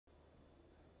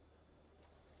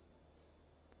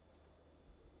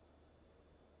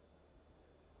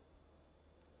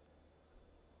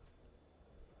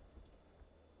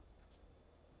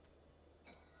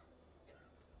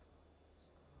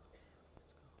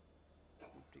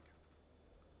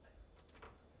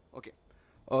Okay.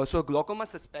 So glaucoma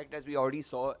suspect, as we already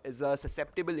saw, is a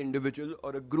susceptible individual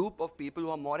or a group of people who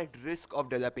are more at risk of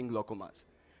developing glaucomas.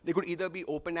 They could either be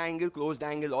open angle, closed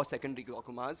angle, or secondary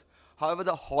glaucomas. However,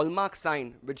 the hallmark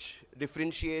sign which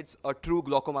differentiates a true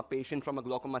glaucoma patient from a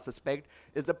glaucoma suspect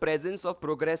is the presence of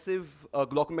progressive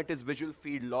glaucomatous visual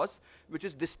field loss, which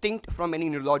is distinct from any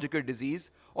neurological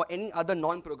disease or any other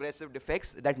non-progressive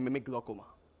defects that mimic glaucoma.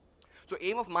 So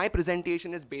aim of my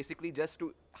presentation is basically just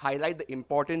to highlight the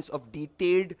importance of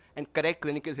detailed and correct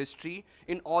clinical history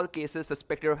in all cases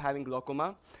suspected of having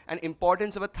glaucoma, and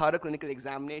importance of a thorough clinical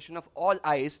examination of all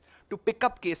eyes to pick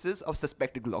up cases of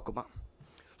suspected glaucoma.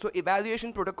 So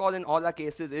evaluation protocol in all our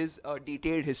cases is a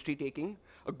detailed history taking,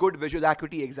 a good visual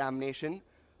acuity examination,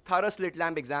 thorough slit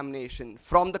lamp examination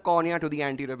from the cornea to the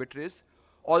anterior vitreous,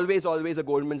 always a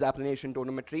Goldman's applanation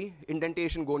tonometry,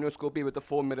 indentation gonioscopy with a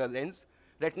 4-mirror lens,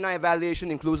 retina evaluation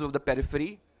inclusive of the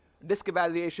periphery, disc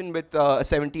evaluation with a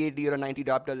 78D or a 90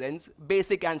 diopter lens,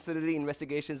 basic ancillary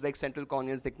investigations like central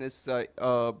corneal thickness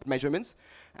measurements,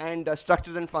 and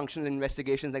structural and functional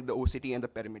investigations like the OCT and the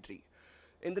perimetry.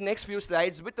 In the next few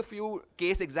slides, with a few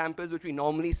case examples which we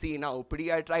normally see in our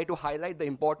OPD, I'll try to highlight the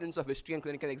importance of history and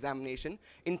clinical examination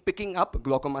in picking up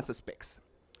glaucoma suspects.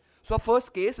 So our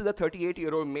first case is a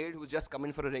 38-year-old male who's just come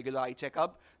in for a regular eye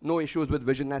checkup, no issues with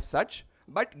vision as such,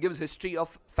 but gives history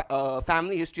of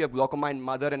family history of glaucoma in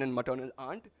mother and in maternal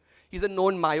aunt. He's a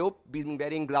known myope, been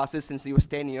wearing glasses since he was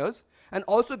 10 years, and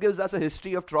also gives us a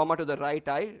history of trauma to the right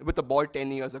eye with a ball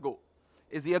 10 years ago.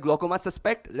 Is he a glaucoma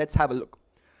suspect? Let's have a look.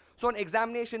 So on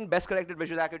examination, best corrected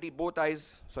visual acuity, both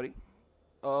eyes,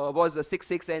 was a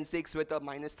 6.6 and 6 with a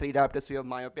 -3 diopter sphere of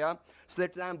myopia.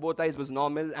 Slit lamp, both eyes was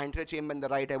normal. Anterior chamber in the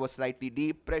right eye was slightly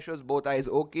deep. Pressures, both eyes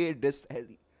okay. Disc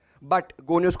healthy. But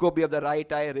gonioscopy of the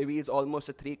right eye reveals almost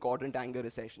a 3-quadrant angle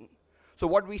recession. So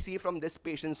what we see from this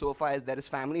patient so far is there is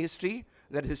family history,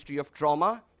 there is history of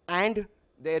trauma, and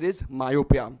there is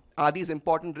myopia. Are these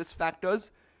important risk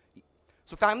factors?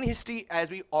 So family history, as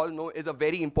we all know, is a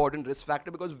very important risk factor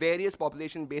because various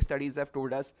population-based studies have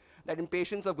told us that in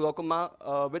patients of glaucoma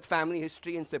with family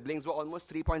history and siblings were almost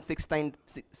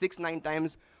 3.69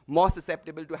 times more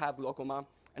susceptible to have glaucoma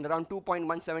and around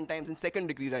 2.17 times in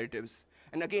second-degree relatives.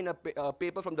 And again, a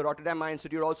paper from the Rotterdam Eye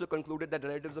Institute also concluded that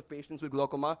relatives of patients with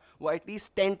glaucoma were at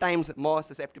least 10 times more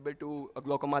susceptible to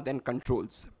glaucoma than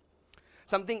controls.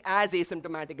 Something as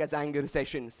asymptomatic as angle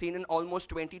recession, seen in almost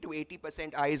 20 to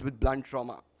 80% eyes with blunt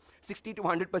trauma. 60 to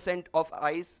 100% of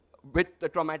eyes with the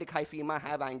traumatic hyphema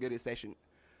have angle recession.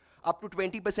 Up to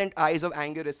 20% eyes of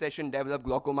angle recession develop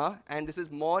glaucoma, and this is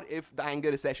more if the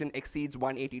angle recession exceeds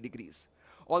 180 degrees.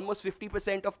 Almost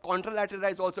 50% of contralateral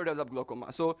eyes also develop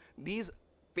glaucoma. So these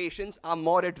patients are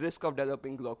more at risk of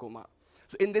developing glaucoma.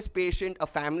 So in this patient, a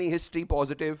family history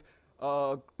positive,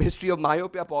 history of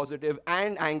myopia positive,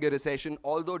 and angle recession,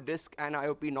 although disc and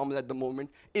IOP normal at the moment,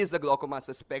 is a glaucoma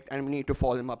suspect, and we need to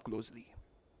follow him up closely.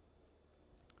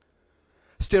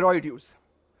 Steroid use.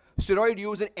 Steroid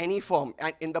use in any form,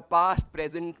 and in the past,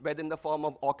 present, whether in the form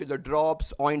of ocular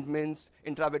drops, ointments,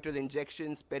 intravitreal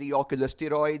injections, periocular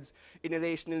steroids,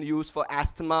 inhalational use for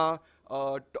asthma,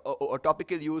 or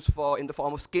topical use in the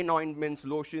form of skin ointments,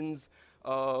 lotions,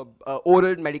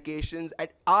 oral medications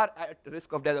are at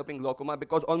risk of developing glaucoma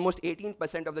because almost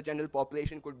 18% of the general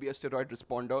population could be a steroid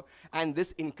responder, and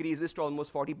this increases to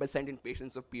almost 40% in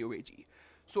patients of POAG.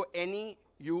 So any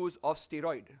use of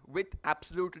steroid with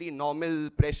absolutely normal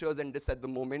pressures and this at the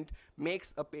moment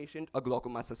makes a patient a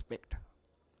glaucoma suspect.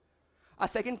 Our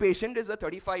second patient is a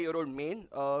 35-year-old male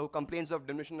who complains of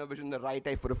diminution of vision in the right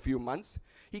eye for a few months.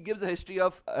 He gives a history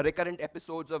of recurrent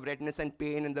episodes of redness and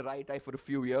pain in the right eye for a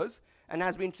few years and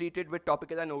has been treated with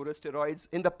topical and oral steroids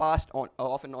in the past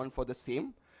off and on for the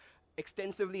same.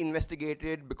 Extensively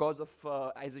investigated because of,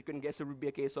 as you can guess, it would be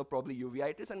a case of probably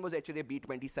uveitis and was actually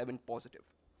B27 positive.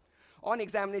 On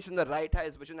examination, the right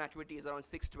eye's vision acuity is around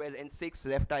 6.12 and 6,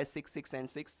 left eye 6.6 and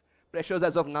 6. Pressures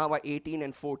as of now are 18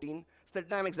 and 14. Slit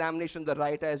lamp examination, the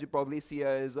right eye, as you probably see here,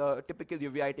 is a typical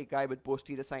uveitic eye with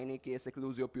posterior sine case,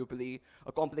 occlusio pupillae,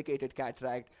 a complicated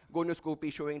cataract,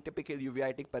 gonioscopy showing typical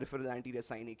uveitic peripheral anterior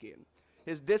sine case.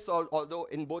 His discs, although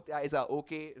in both eyes are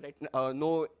okay,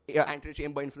 no anterior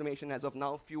chamber inflammation as of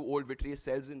now, few old vitreous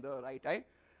cells in the right eye,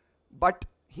 but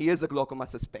he is a glaucoma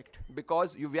suspect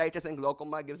because uveitis and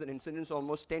glaucoma gives an incidence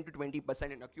almost 10 to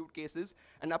 20% in acute cases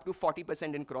and up to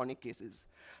 40% in chronic cases.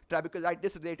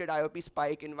 Trabeculitis-related IOP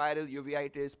spike in viral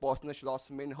uveitis,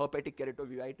 Posner-Schlossman, herpetic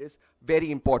keratouveitis, very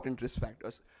important risk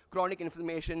factors. Chronic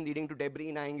inflammation leading to debris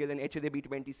in angle and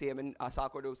HLA-B27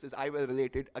 sarcoidosis, IOL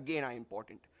related, again are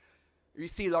important. We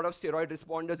see a lot of steroid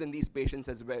responders in these patients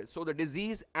as well. So the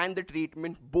disease and the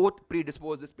treatment both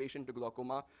predispose this patient to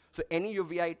glaucoma. So any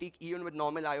uveitic, even with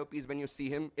normal IOPs, when you see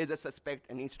him, is a suspect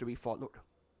and needs to be followed.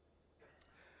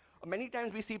 Many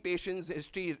times we see patients'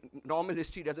 history, normal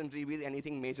history doesn't reveal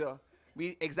anything major.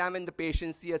 We examine the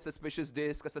patient, see a suspicious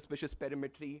disc, a suspicious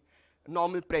perimetry,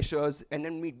 normal pressures, and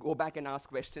then we go back and ask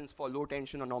questions for low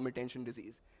tension or normal tension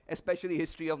disease, especially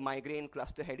history of migraine,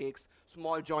 cluster headaches,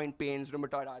 small joint pains,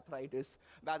 rheumatoid arthritis,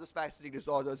 vasospastic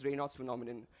disorders, Raynaud's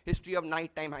phenomenon, history of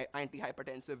nighttime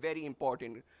antihypertensive, very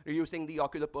important, reducing the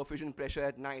ocular perfusion pressure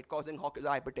at night, causing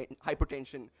ocular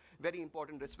hypertension, very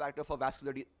important risk factor for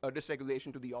vascular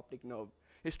dysregulation to the optic nerve.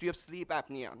 History of sleep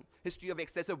apnea, history of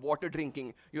excessive water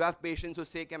drinking. You have patients who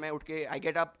say, I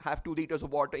get up, have 2 liters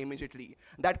of water immediately.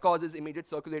 That causes immediate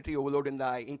circulatory overload in the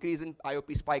eye, increase in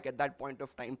IOP spike at that point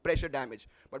of time, pressure damage.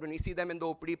 But when you see them in the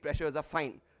OPD, pressures are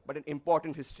fine. But an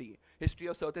important history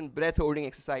of certain breath holding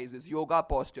exercises, yoga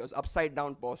postures, upside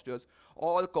down postures,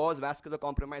 all cause vascular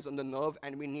compromise on the nerve,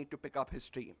 and we need to pick up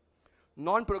history.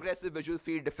 Non-progressive visual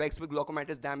field defects with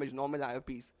glaucomatous damage, normal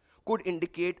IOPs, could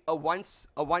indicate a one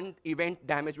event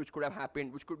damage which could have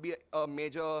happened, which could be a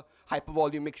major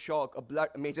hypervolumic shock,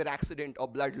 a major accident, or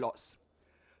blood loss.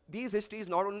 These histories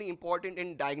not only important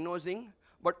in diagnosing,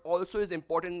 but also is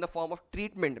important in the form of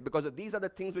treatment, because these are the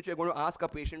things which you're going to ask a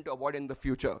patient to avoid in the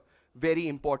future. Very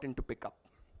important to pick up.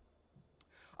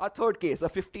 Our third case, a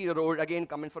 50-year-old, again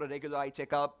coming for a regular eye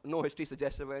checkup, no history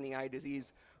suggestive of any eye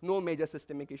disease, no major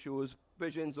systemic issues,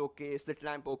 vision's okay, slit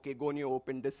lamp okay, gonio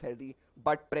open, disc healthy,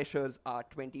 but pressures are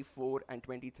 24 and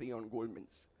 23 on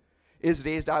Goldman's. Is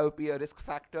raised IOP a risk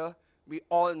factor? We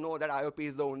all know that IOP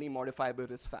is the only modifiable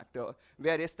risk factor.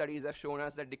 Various studies have shown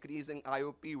us that decreasing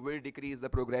IOP will decrease the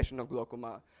progression of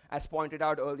glaucoma. As pointed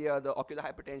out earlier, the ocular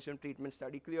hypertension treatment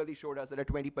study clearly showed us that a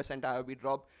 20% IOP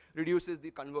drop reduces the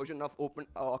conversion of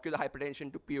ocular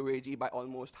hypertension to POAG by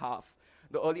almost half.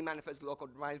 The early manifest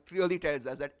glaucoma clearly tells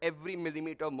us that every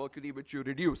millimeter of mercury which you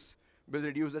reduce will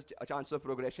reduce a chance of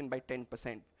progression by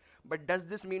 10%. But does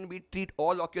this mean we treat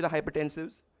all ocular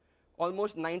hypertensives?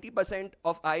 Almost 90%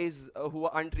 of eyes who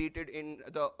were untreated in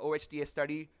the OHTA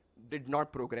study did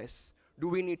not progress. Do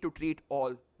we need to treat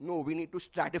all? No, we need to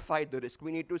stratify the risk.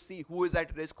 We need to see who is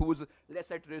at risk, who's less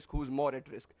at risk, who's more at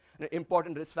risk. An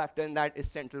important risk factor in that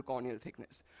is central corneal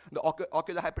thickness. The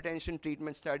ocular hypertension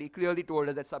treatment study clearly told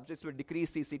us that subjects with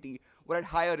decreased CCT were at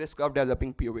higher risk of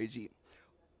developing POAG.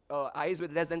 Eyes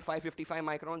with less than 555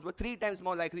 microns were 3 times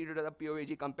more likely to develop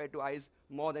POAG compared to eyes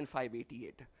more than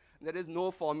 588. There is no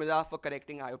formula for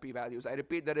correcting IOP values. I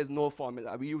repeat, there is no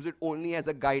formula. We use it only as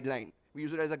a guideline. We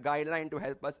use it as a guideline to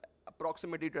help us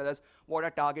approximately tell us what our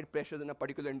target pressures in a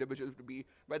particular individual to be,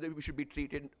 whether we should be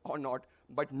treated or not,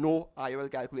 but no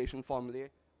IOL calculation formulae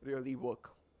really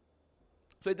work.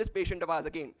 So in this patient of ours,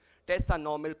 again, tests are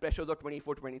normal, pressures are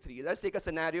 24, 23. Let's take a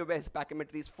scenario where his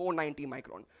pachymetry is 490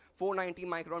 micron. 490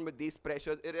 micron with these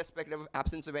pressures, irrespective of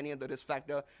absence of any other risk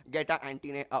factor, get our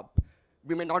antennae up.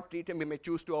 We may not treat him, we may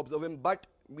choose to observe him, but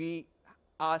we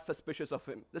are suspicious of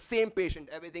him. The same patient,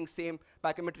 everything same,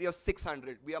 pachymetry of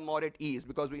 600. We are more at ease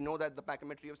because we know that the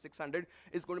pachymetry of 600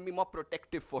 is going to be more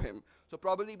protective for him. So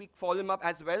probably we follow him up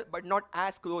as well, but not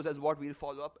as close as what we'll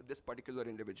follow up this particular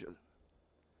individual.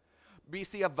 We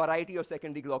see a variety of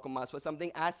secondary glaucomas, for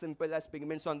something as simple as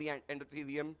pigments on the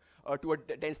endothelium to a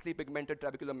densely pigmented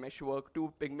trabecular meshwork,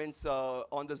 to pigments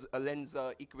on the lens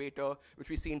equator, which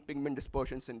we see in pigment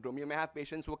dispersion syndrome. You may have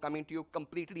patients who are coming to you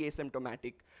completely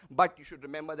asymptomatic, but you should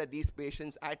remember that these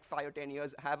patients at 5 or 10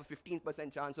 years have a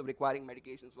 15% chance of requiring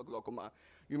medications for glaucoma.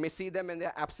 You may see them and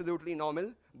they're absolutely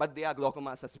normal, but they are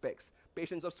glaucoma suspects.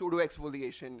 Patients of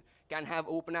pseudoexfoliation can have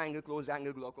open angle, closed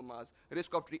angle glaucomas.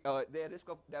 Their risk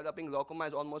of developing glaucoma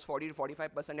is almost 40 to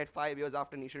 45% at 5 years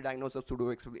after initial diagnosis of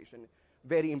pseudoexfoliation.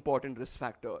 Very important risk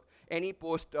factor. Any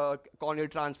post-corneal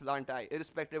transplant eye,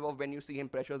 irrespective of when you see him,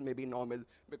 pressures may be normal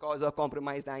because of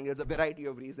compromised angles, a variety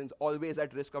of reasons, always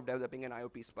at risk of developing an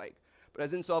IOP spike.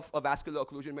 Presence of a vascular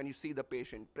occlusion when you see the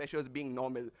patient, pressures being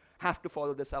normal, have to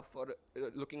follow this up for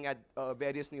looking at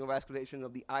various neovascularization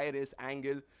of the iris,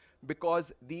 angle,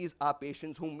 because these are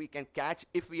patients whom we can catch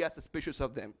if we are suspicious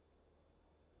of them.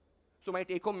 So my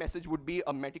take-home message would be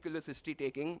a meticulous history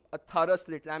taking. A thorough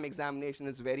slit lamp examination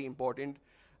is very important,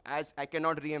 as I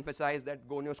cannot re-emphasize that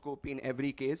gonioscopy in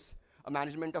every case. A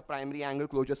management of primary angle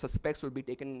closure suspects will be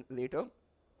taken later.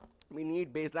 We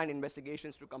need baseline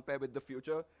investigations to compare with the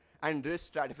future, and risk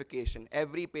stratification.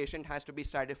 Every patient has to be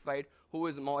stratified, who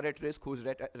is more at risk, who's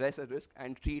less at risk,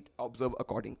 and treat, observe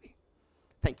accordingly.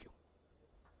 Thank you.